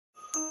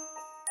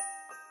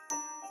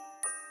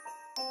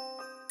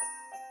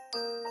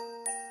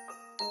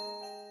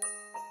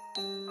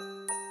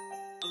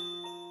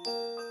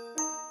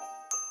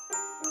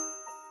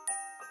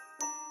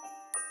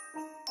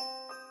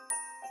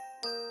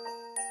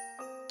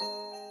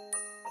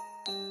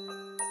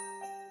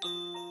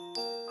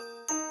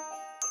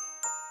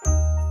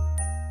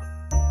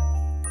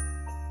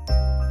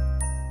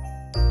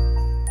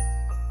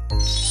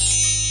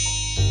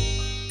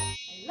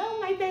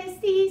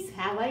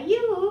are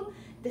you?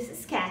 This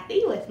is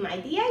Kathy with my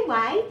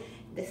DIY.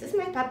 This is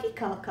my puppy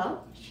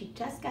Coco. She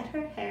just got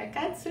her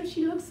haircut, so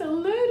she looks a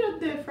little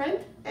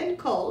different and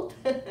cold.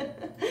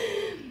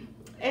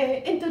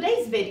 In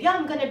today's video,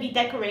 I'm going to be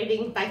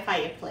decorating my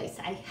fireplace.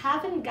 I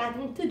haven't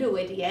gotten to do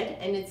it yet,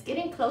 and it's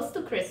getting close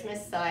to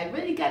Christmas, so I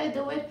really got to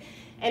do it.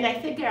 And I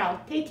figure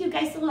I'll take you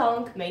guys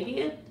along. Maybe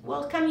it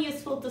will come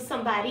useful to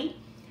somebody.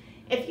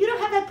 If you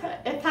don't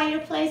have a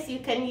fireplace, you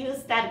can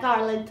use that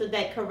garland to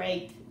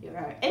decorate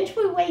your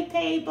entryway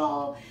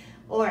table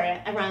or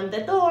around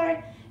the door,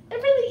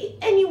 and really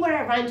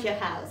anywhere around your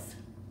house.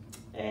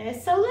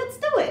 So let's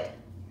do it.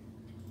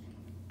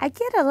 I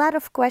get a lot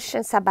of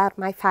questions about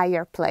my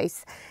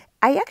fireplace.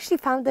 I actually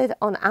found it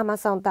on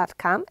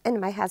Amazon.com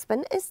and my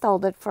husband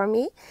installed it for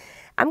me.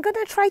 I'm going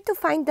to try to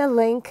find the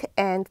link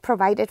and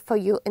provide it for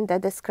you in the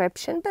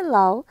description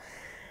below.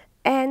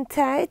 And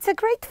it's a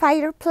great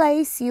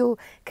fireplace. You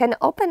can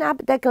open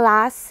up the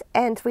glass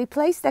and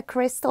replace the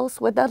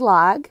crystals with a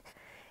log.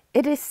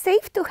 It is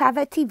safe to have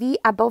a TV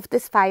above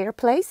this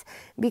fireplace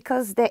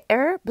because the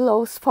air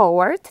blows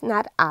forward,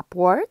 not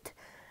upward.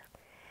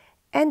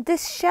 And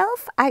this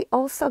shelf I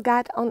also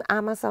got on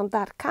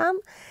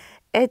Amazon.com.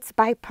 It's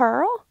by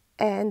Pearl,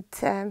 and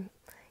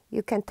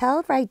you can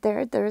tell right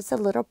there, there's a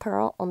little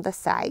pearl on the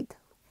side.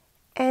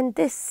 And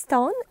this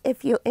stone,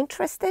 if you're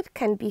interested,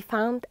 can be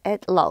found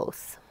at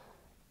Lowe's.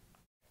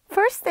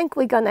 First thing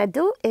we're gonna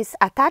do is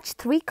attach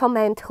 3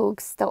 command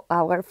hooks to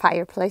our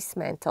fireplace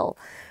mantle.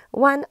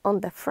 1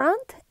 on the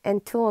front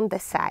and 2 on the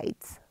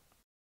sides.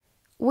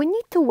 We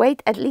need to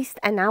wait at least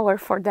an hour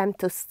for them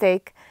to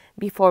stick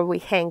before we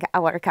hang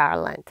our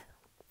garland.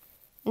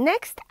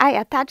 Next, I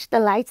attach the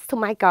lights to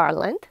my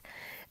garland.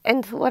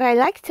 And what I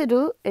like to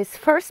do is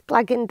first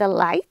plug in the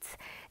lights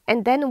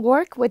and then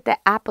work with the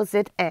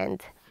opposite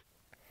end.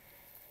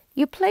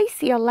 You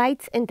place your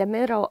lights in the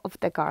middle of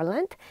the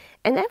garland,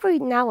 and every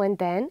now and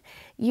then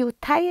you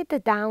tie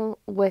it down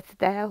with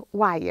the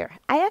wire.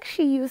 I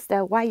actually use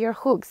the wire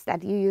hooks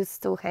that you use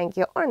to hang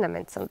your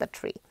ornaments on the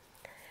tree.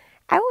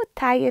 I would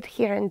tie it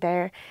here and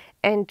there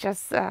and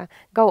just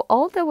go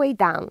all the way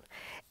down.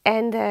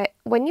 And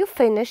when you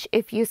finish,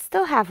 if you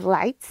still have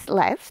lights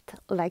left,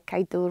 like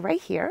I do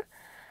right here,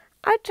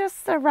 I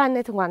just run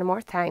it one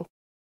more time.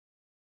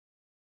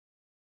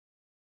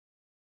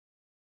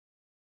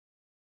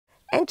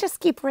 And just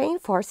keep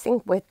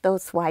reinforcing with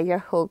those wire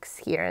hooks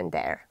here and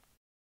there.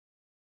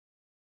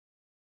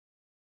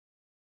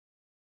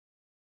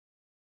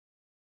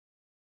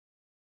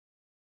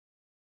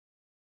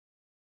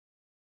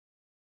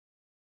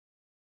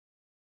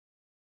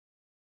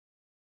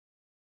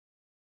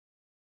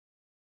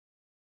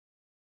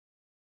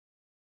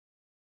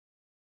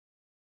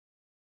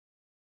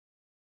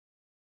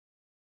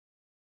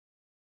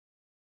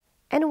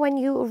 And when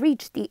you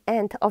reach the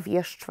end of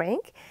your string,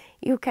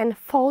 you can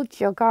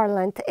fold your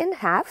garland in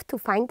half to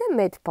find the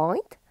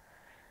midpoint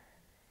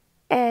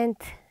and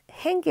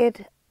hang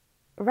it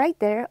right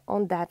there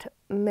on that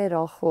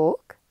middle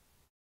hook.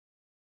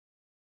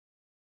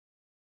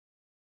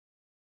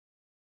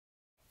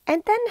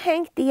 And then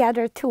hang the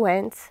other 2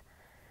 ends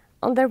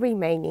on the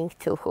remaining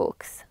 2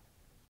 hooks.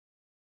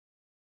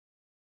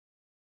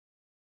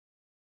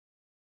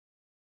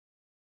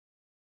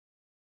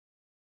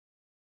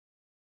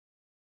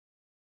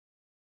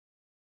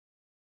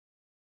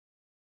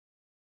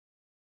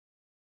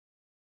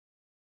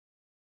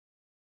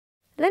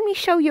 Let me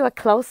show you a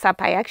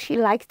close-up. I actually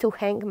like to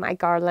hang my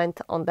garland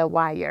on the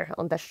wire,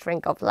 on the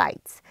string of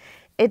lights.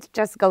 It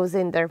just goes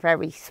in there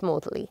very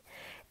smoothly.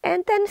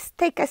 And then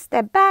take a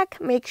step back,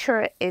 make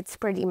sure it's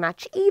pretty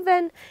much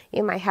even.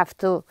 You might have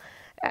to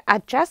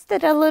adjust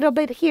it a little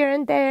bit here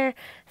and there,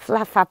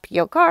 fluff up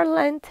your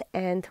garland,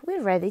 and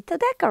we're ready to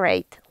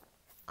decorate.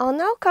 Oh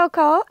no,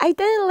 Coco, I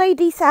didn't lay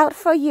these out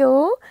for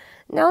you.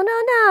 No,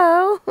 no,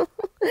 no.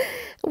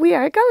 We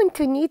are going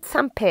to need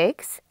some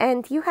pigs,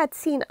 and you had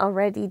seen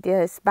already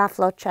this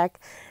buffalo check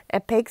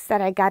pigs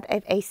that I got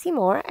at AC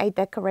Moore. I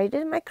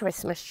decorated my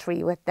Christmas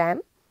tree with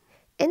them.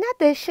 In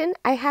addition,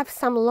 I have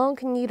some long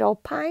needle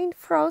pine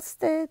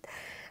frosted,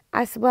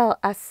 as well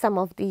as some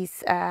of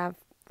these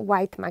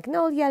white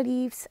magnolia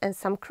leaves and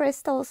some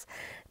crystals.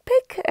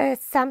 Pick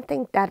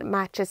something that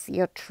matches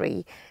your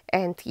tree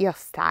and your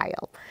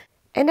style.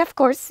 And of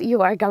course,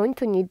 you are going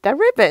to need the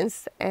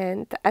ribbons.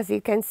 And as you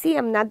can see,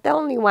 I'm not the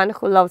only one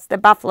who loves the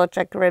buffalo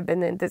check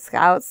ribbon in this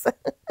house.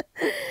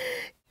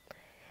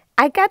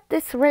 I got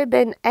this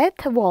ribbon at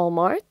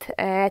Walmart.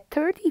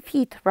 30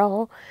 feet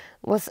roll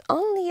was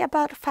only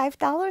about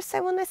 $5,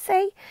 I want to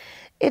say.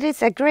 It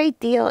is a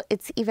great deal.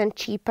 It's even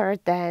cheaper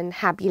than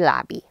Hobby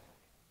Lobby.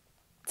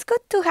 It's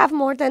good to have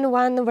more than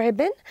one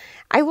ribbon.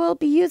 I will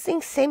be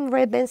using same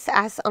ribbons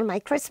as on my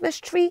Christmas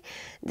tree.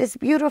 This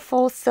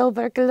beautiful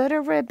silver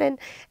glitter ribbon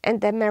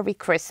and the Merry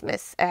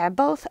Christmas.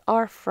 Both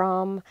are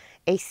from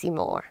AC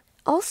Moore.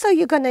 Also,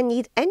 you're going to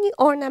need any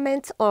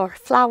ornaments or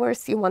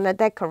flowers you want to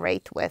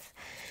decorate with.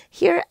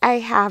 Here I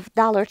have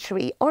Dollar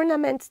Tree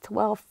ornaments,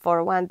 12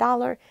 for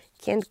 $1.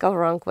 Can't go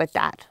wrong with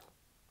that.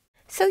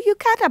 So you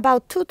cut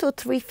about 2 to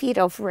 3 feet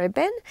of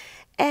ribbon,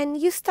 and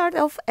you start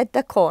off at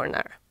the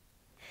corner.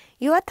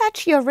 You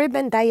attach your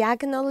ribbon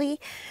diagonally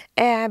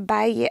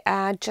by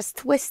just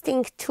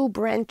twisting 2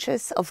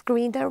 branches of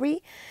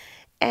greenery,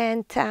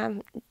 and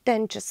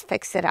then just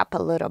fix it up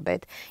a little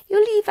bit.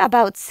 You leave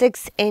about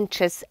 6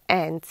 inches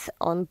ends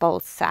on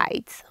both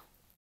sides.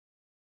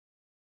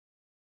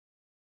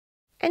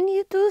 And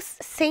you do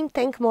same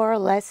thing more or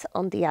less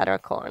on the other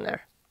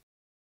corner.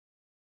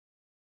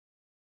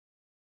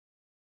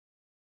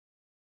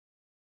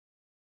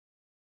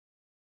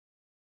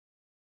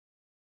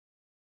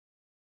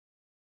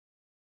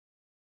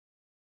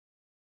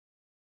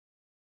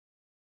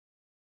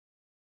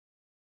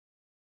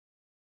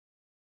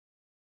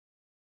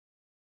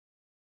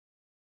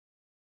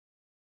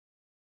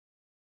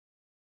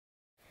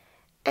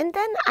 And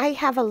then I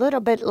have a little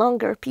bit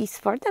longer piece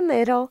for the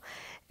middle.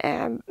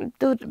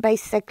 Do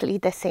basically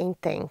the same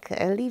thing.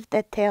 Leave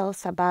the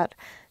tails about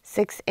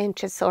 6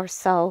 inches or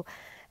so.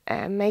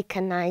 Make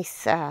a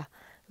nice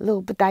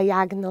loop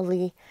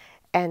diagonally,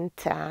 and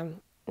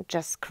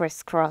just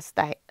crisscross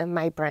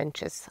my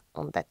branches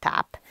on the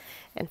top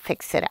and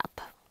fix it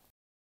up.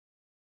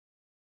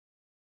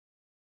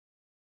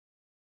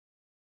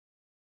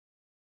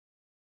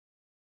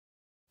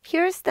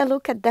 Here's the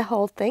look at the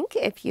whole thing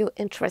if you're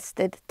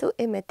interested to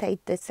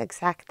imitate this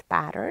exact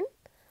pattern.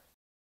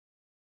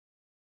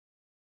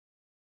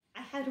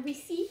 I had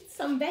received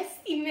some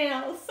best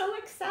emails. So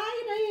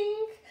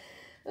exciting.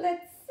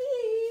 Let's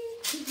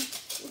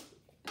see.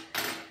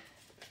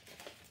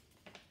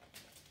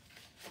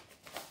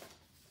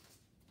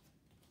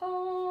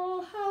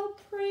 Oh, how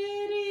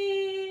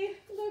pretty.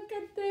 Look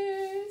at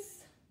this.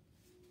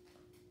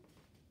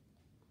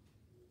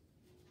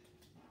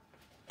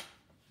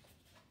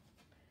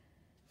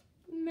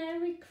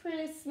 Merry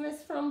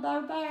Christmas from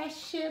Barbara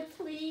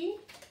Shipley.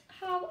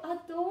 How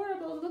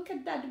adorable. Look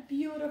at that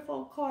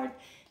beautiful card.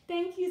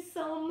 Thank you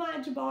so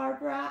much,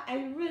 Barbara.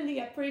 I really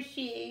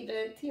appreciate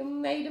it. You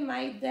made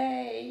my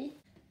day.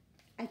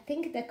 I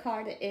think the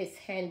card is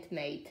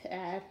handmade.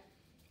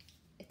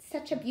 It's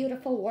such a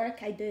beautiful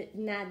work. I did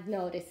not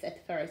notice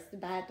at first,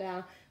 but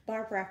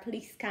Barbara,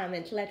 please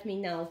comment. Let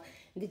me know.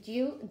 Did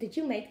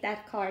you make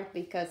that card?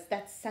 Because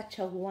that's such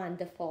a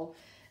wonderful,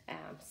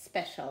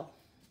 special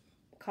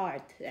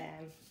card.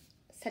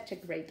 Such a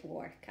great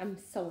work. I'm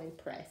so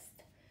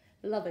impressed.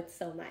 Love it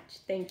so much.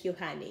 Thank you,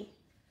 honey.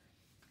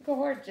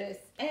 Gorgeous.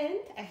 And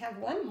I have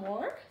one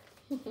more.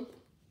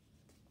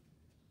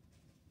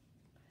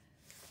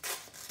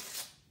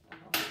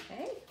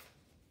 Okay.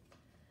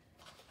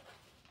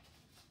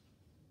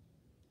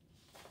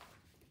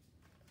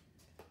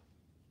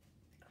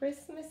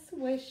 Christmas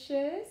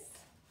wishes.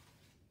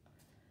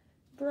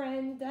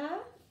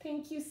 Brenda,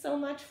 thank you so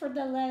much for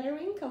the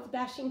lettering of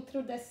Dashing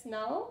Through the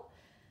Snow.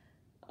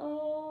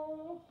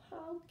 Oh,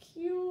 how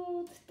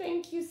cute.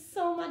 Thank you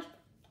so much,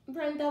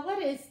 Brenda.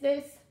 What is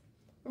this?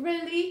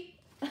 Really?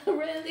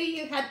 Really?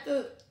 You had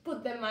to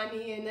put the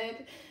money in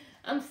it?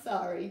 I'm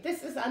sorry.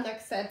 This is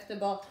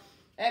unacceptable.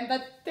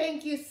 But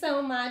thank you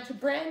so much,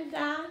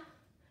 Brenda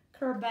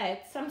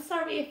Corbett. I'm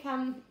sorry if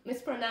I'm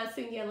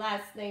mispronouncing your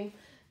last name.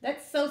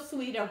 That's so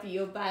sweet of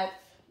you, but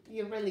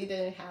you really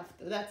didn't have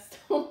to. That's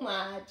too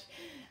much.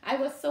 I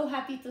was so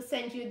happy to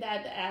send you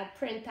that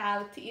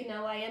printout. You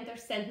know, I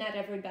understand not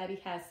everybody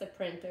has a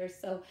printer,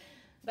 so,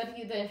 but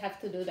you didn't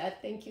have to do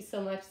that. Thank you so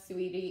much,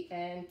 sweetie,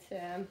 and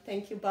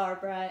thank you,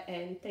 Barbara,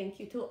 and thank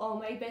you to all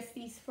my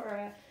besties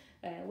for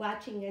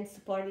watching and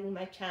supporting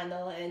my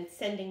channel and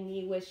sending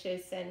me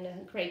wishes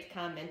and great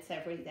comments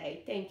every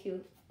day. Thank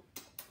you.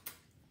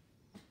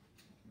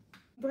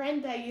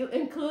 Brenda, you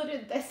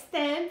included the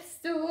stamps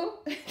too?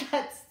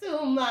 That's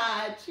too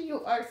much.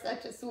 You are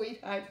such a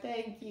sweetheart.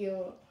 Thank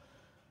you.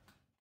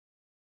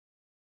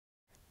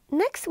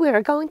 Next, we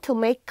are going to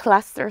make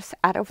clusters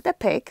out of the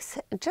pigs,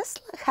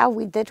 just like how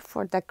we did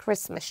for the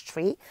Christmas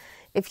tree,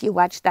 if you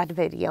watched that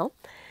video.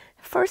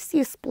 First,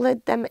 you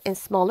split them in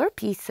smaller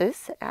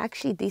pieces.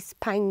 Actually, these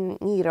pine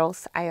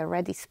needles I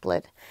already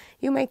split.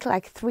 You make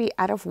like 3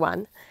 out of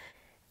 1.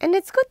 And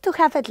it's good to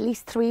have at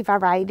least 3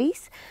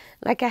 varieties.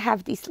 Like I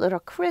have these little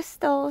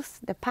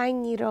crystals, the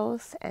pine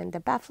needles, and the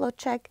buffalo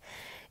check.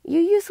 You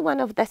use one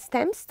of the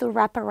stems to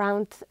wrap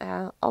around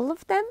all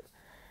of them.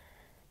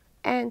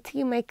 And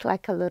you make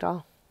like a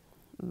little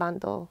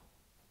bundle,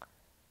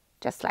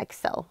 just like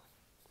so.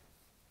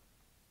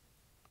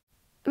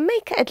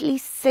 Make at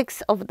least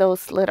 6 of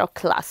those little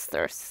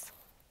clusters.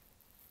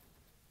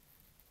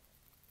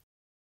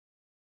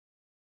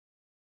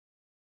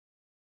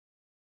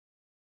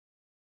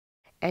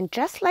 And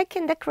just like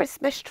in the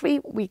Christmas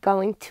tree, we're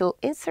going to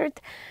insert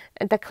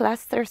the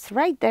clusters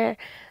right there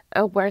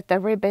where the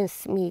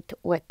ribbons meet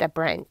with the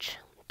branch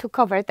to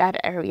cover that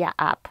area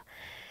up.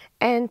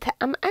 And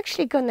I'm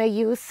actually going to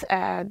use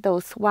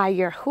those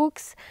wire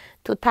hooks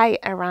to tie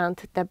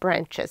around the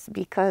branches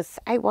because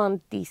I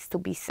want these to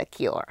be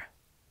secure.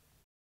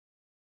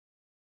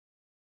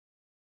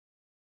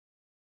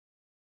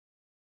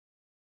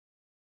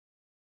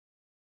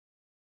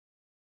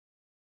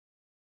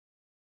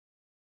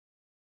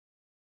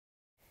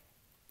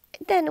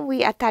 Then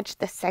we attach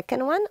the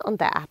second one on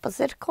the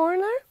opposite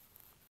corner.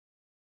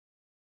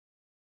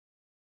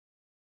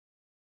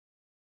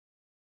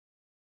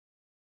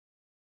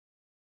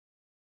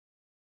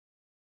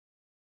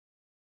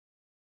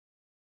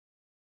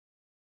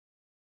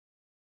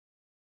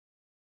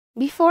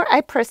 Before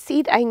I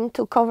proceed, I need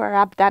to cover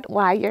up that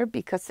wire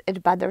because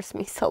it bothers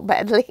me so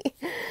badly.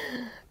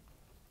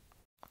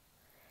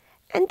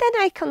 And then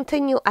I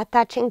continue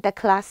attaching the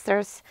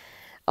clusters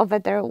over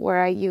there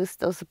where I use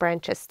those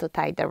branches to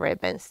tie the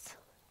ribbons.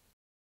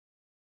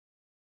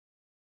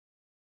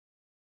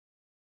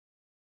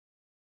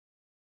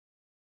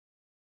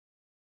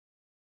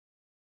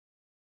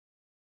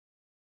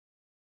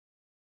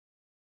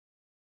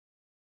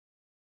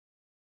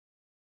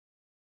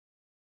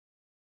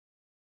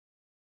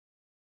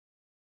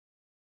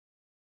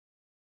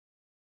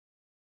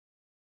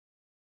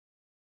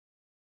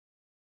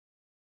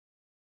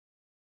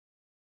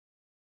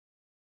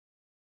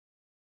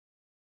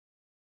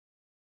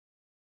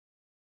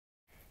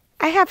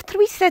 I have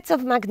 3 sets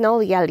of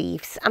magnolia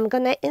leaves. I'm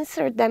going to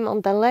insert them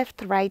on the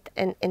left, right,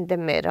 and in the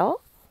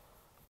middle.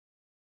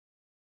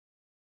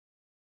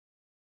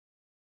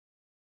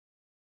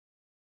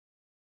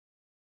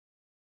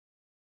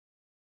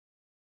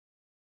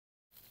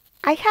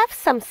 I have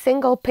some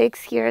single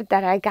picks here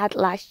that I got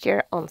last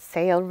year on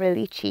sale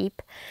really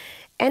cheap.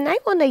 And I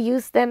want to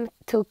use them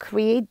to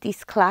create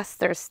these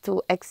clusters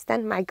to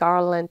extend my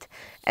garland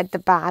at the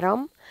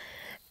bottom.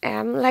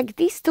 Like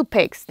these 2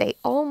 picks, they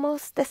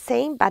almost the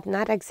same, but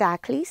not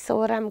exactly. So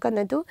what I'm going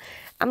to do,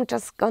 I'm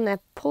just going to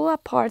pull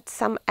apart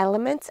some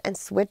elements and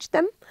switch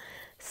them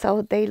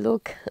so they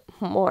look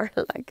more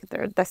like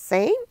they're the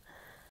same.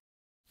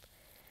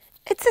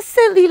 It's a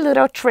silly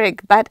little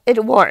trick, but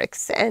it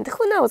works. And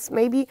who knows,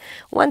 maybe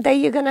one day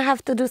you're going to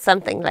have to do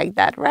something like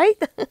that,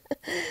 right?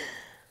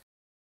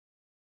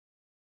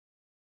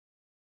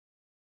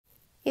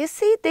 You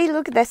see, they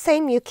look the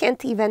same. You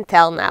can't even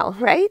tell now,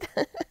 right?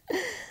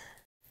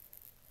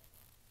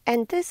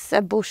 And this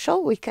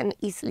bushel we can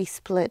easily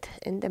split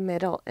in the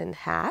middle in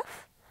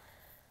half.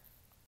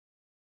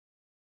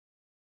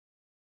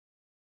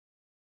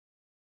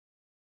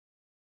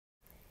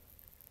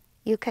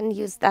 You can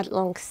use that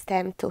long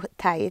stem to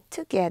tie it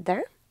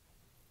together.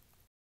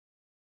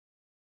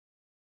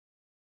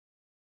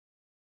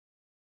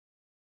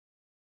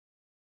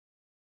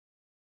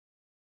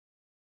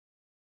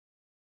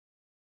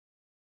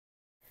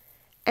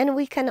 And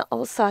we can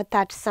also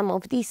attach some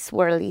of these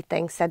swirly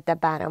things at the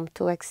bottom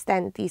to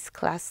extend these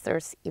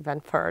clusters even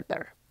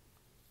further.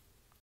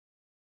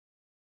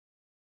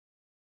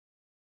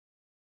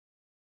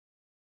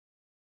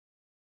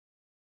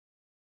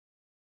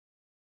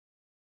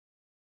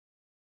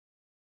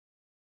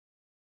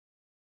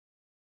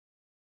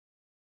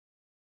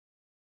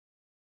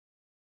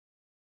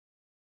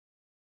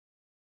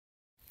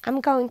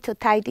 I'm going to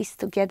tie these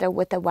together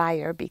with a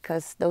wire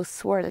because those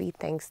swirly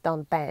things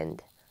don't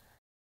bend.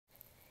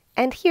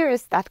 And here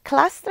is that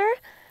cluster.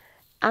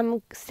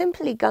 I'm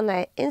simply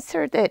gonna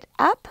insert it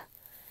up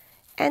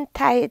and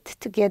tie it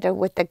together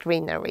with the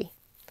greenery.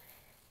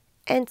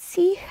 And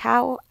see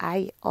how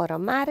I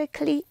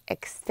automatically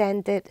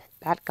extended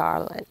that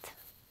garland.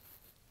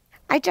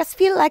 I just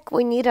feel like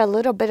we need a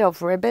little bit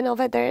of ribbon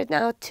over there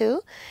now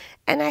too.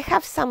 And I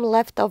have some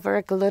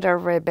leftover glitter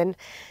ribbon.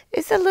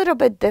 It's a little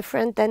bit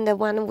different than the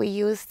one we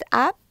used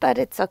up, but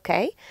it's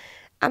okay.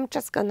 I'm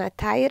just gonna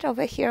tie it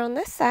over here on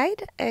the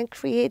side and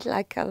create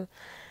like a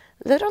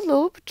little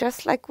loop,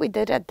 just like we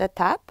did at the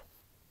top.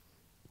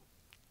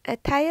 I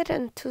tie it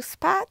in 2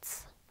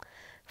 spots,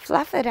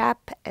 fluff it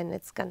up, and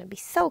it's gonna be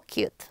so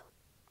cute.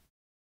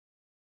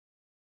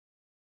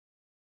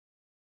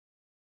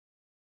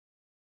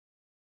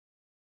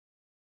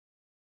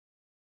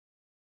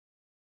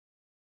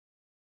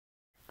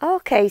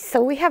 Okay,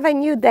 so we have a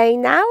new day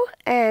now,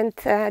 and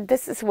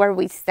this is where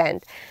we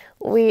stand.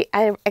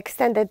 I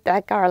extended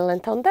the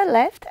garland on the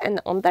left and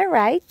on the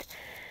right.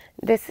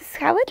 This is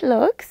how it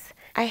looks.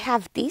 I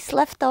have these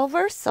left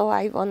over, so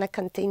I want to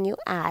continue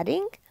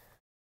adding.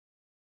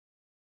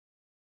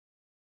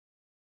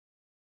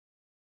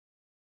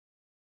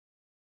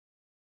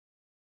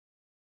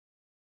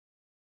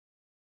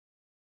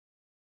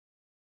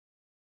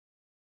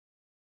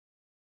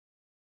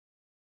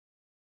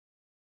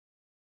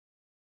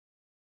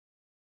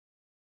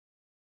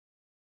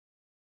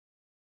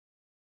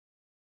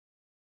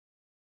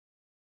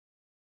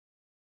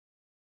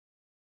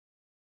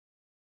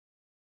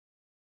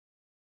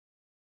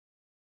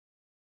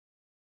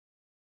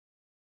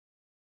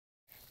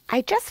 I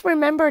just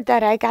remembered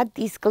that I got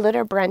these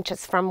glitter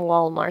branches from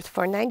Walmart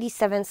for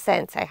 97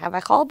 cents. I have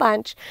a whole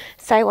bunch,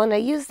 so I want to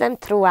use them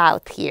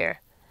throughout here.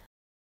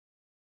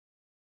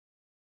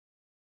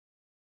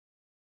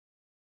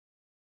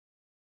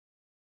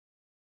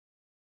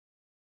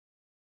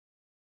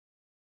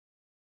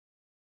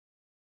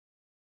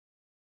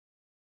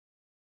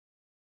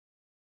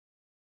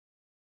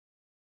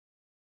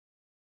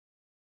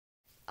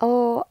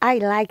 Oh, I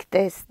like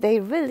this. They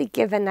really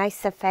give a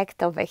nice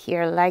effect over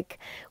here, like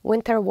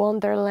Winter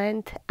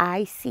Wonderland,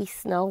 icy,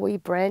 snowy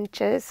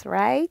branches,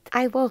 right?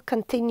 I will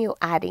continue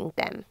adding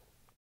them.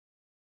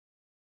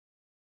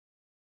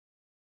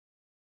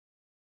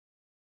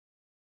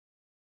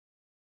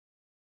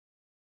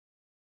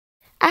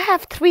 I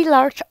have 3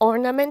 large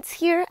ornaments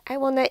here. I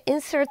want to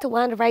insert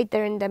one right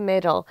there in the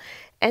middle,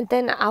 and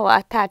then I'll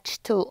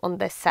attach 2 on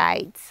the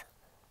sides.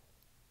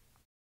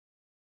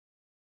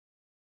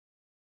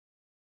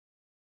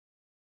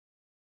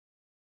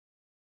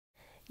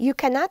 You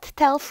cannot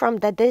tell from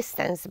the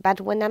distance,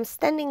 but when I'm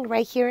standing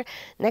right here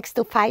next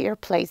to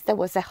fireplace, there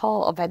was a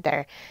hole over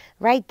there,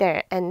 right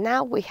there, and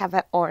now we have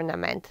an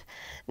ornament.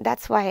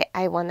 That's why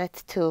I wanted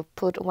to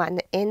put one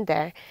in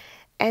there,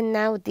 and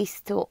now these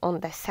 2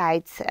 on the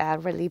sides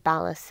really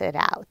balance it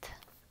out.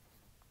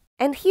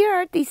 And here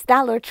are these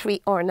Dollar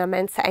Tree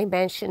ornaments I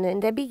mentioned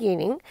in the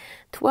beginning,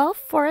 12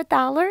 for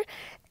 $1,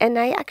 and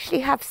I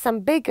actually have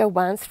some bigger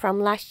ones from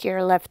last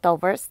year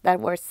leftovers that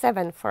were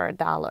 7 for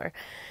 $1.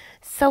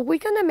 So we're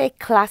gonna make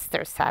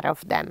clusters out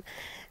of them.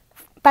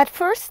 But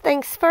first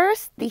things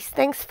first, these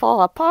things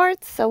fall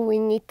apart, so we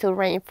need to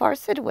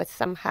reinforce it with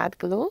some hot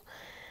glue.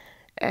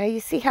 You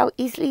see how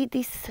easily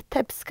these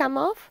tips come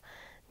off?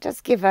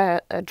 Just give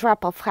a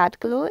drop of hot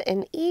glue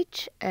in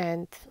each,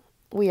 and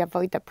we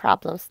avoid the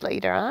problems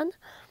later on.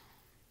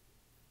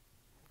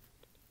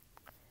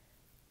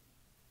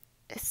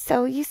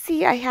 So you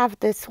see I have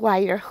this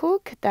wire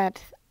hook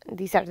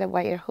these are the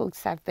wire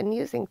hooks I've been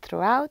using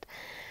throughout.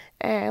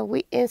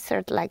 We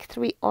insert like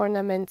 3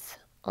 ornaments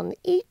on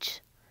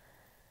each,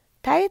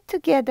 tie it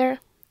together,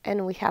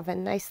 and we have a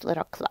nice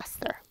little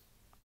cluster.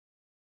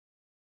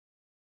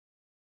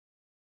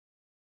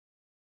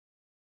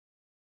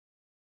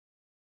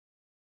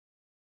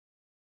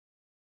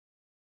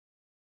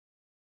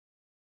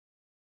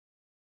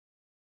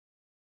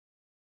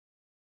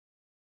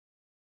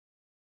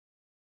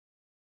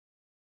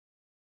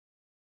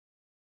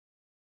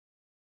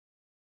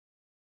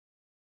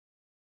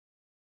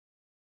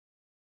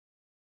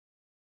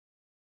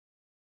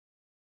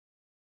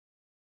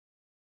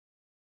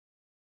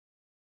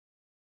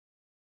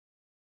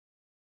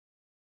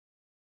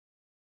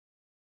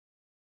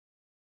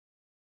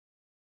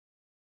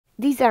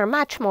 These are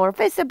much more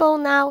visible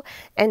now,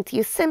 and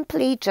you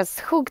simply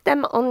just hook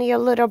them on your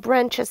little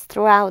branches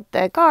throughout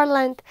the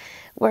garland,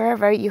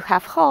 wherever you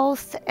have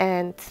holes,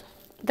 and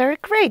they're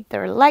great.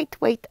 They're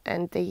lightweight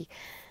and they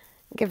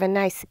give a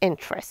nice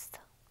interest.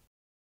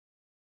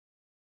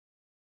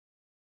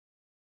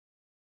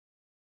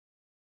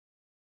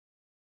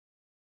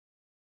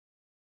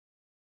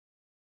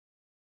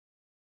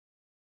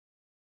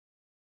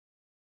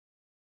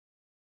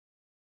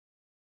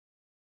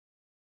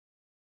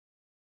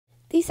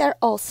 These are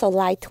also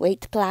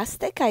lightweight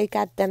plastic. I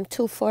got them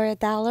 2 for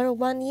 $1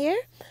 one year.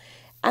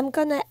 I'm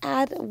gonna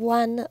add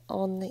 1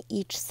 on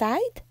each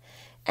side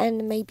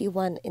and maybe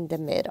 1 in the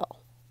middle.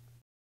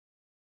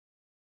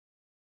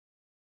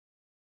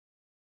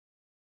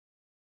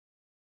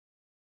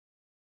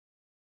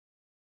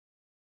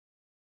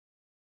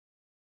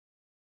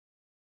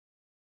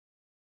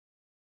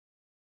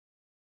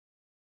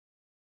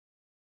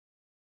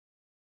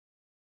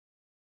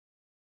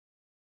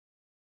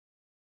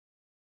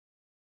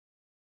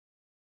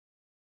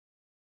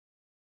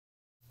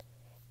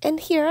 And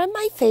here are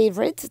my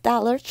favorites,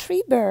 Dollar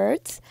Tree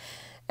birds.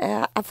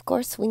 Of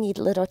course, we need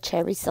little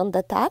cherries on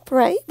the top,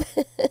 right?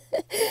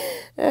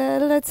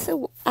 Let's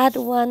add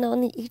 1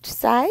 on each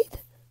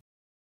side.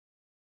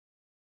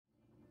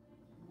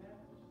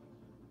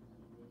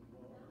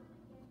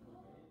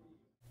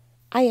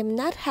 I am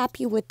not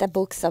happy with the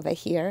books over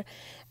here.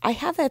 I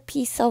have a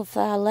piece of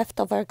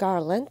leftover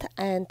garland,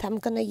 and I'm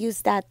going to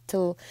use that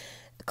to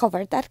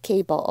cover that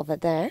cable over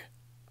there.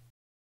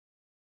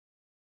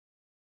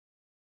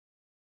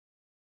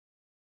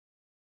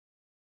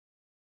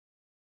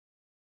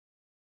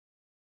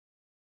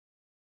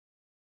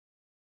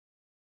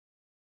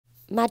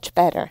 Much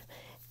better.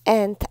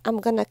 And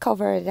I'm going to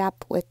cover it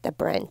up with the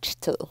branch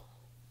too.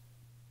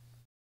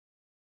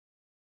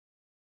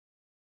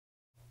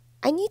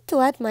 I need to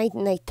add my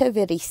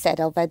nativity set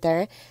over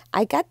there.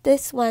 I got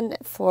this one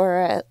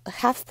for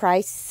half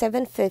price,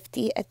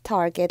 $7.50 at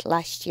Target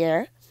last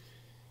year.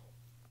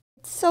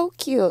 It's so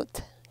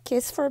cute.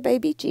 Kiss for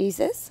baby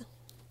Jesus.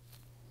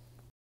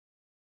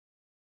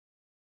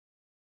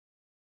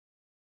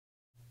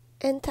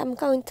 And I'm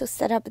going to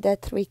set up the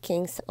 3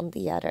 kings on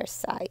the other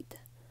side.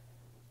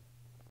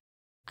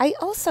 I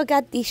also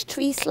got these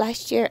trees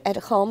last year at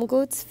Home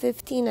Goods,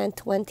 $15 and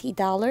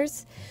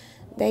 $20.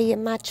 They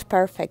match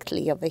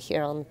perfectly over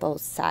here on both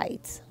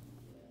sides.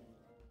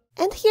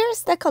 And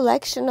here's the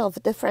collection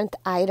of different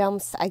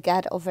items I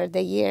got over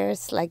the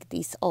years, like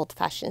these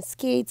old-fashioned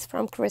skates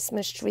from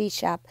Christmas Tree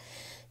Shop,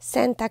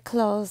 Santa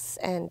Claus,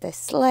 and the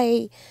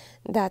sleigh.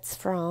 That's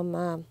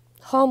from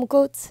Home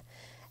Goods.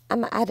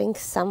 I'm adding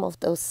some of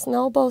those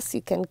snowballs.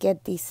 You can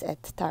get these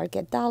at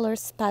Target Dollar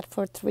Spot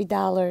for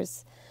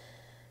 $3.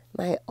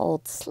 My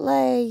old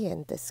sleigh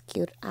and this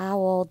cute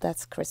owl.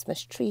 That's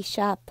Christmas Tree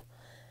Shop.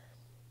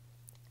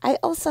 I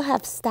also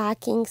have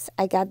stockings.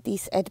 I got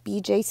these at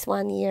BJ's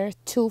one year,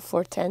 2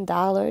 for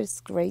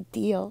 $10. Great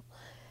deal.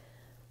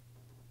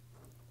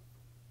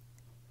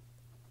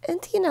 And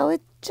you know,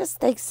 it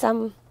just takes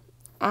some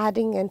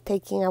adding and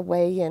taking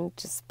away and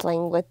just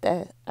playing with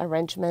the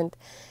arrangement.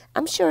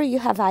 I'm sure you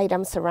have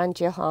items around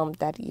your home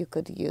that you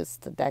could use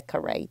to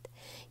decorate.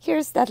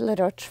 Here's that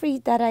little tree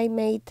that I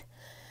made.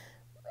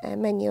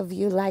 Many of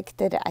you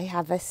liked it. I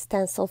have a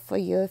stencil for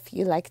you if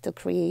you like to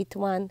create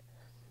one.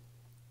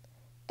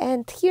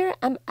 And here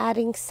I'm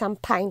adding some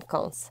pine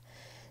cones,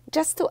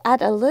 just to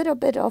add a little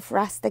bit of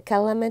rustic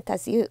element.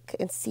 As you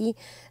can see,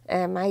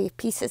 my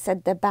pieces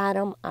at the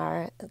bottom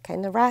are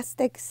kind of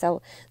rustic,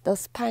 so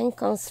those pine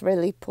cones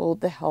really pull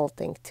the whole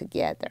thing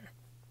together.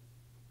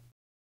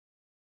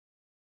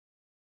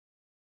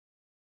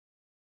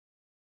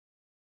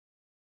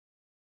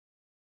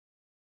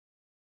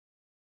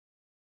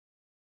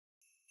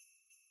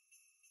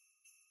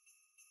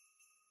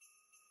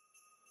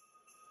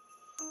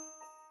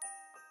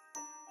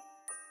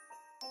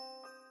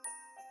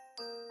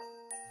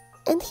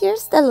 And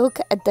here's the look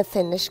at the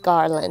finished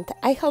garland.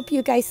 I hope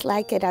you guys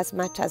like it as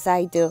much as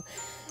I do.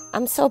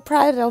 I'm so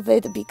proud of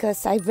it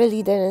because I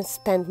really didn't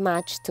spend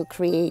much to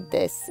create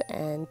this,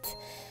 and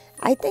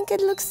I think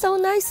it looks so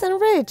nice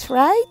and rich,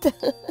 right?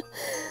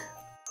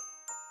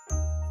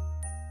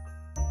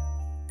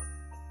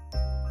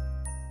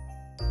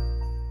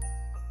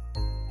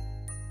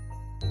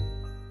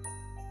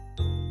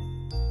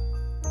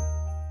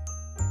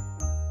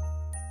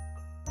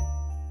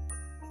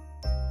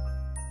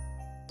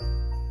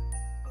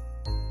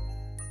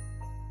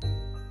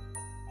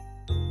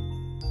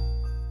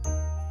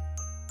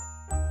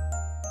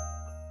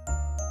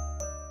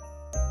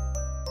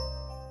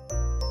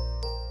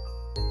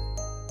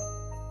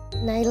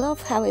 And I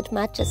love how it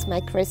matches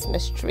my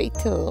Christmas tree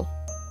too.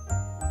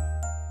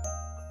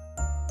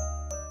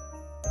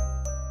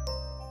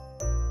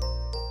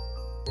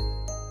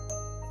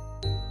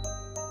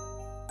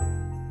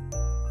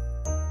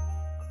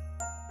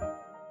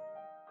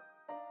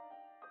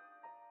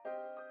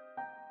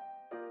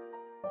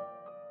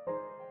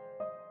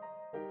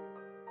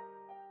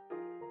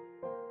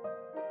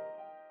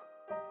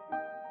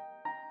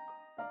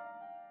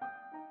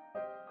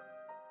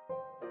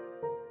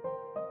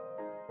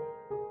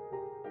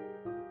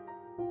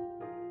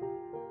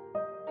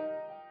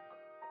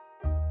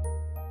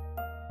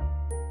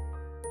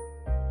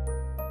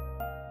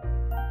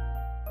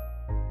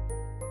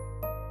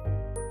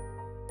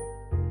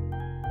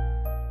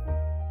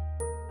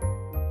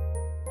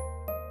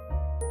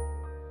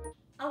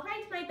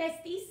 Alright my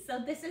besties, so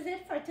this is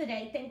it for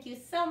today. Thank you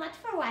so much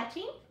for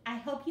watching. I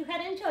hope you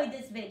had enjoyed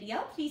this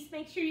video. Please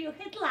make sure you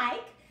hit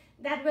like.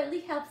 That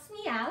really helps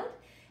me out.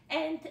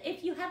 And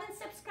if you haven't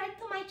subscribed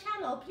to my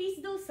channel, please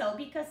do so,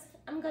 because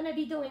I'm going to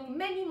be doing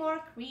many more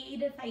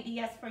creative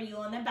ideas for you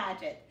on a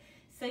budget.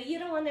 So you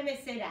don't want to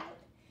miss it out.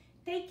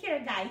 Take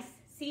care guys.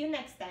 See you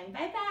next time.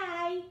 Bye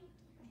bye.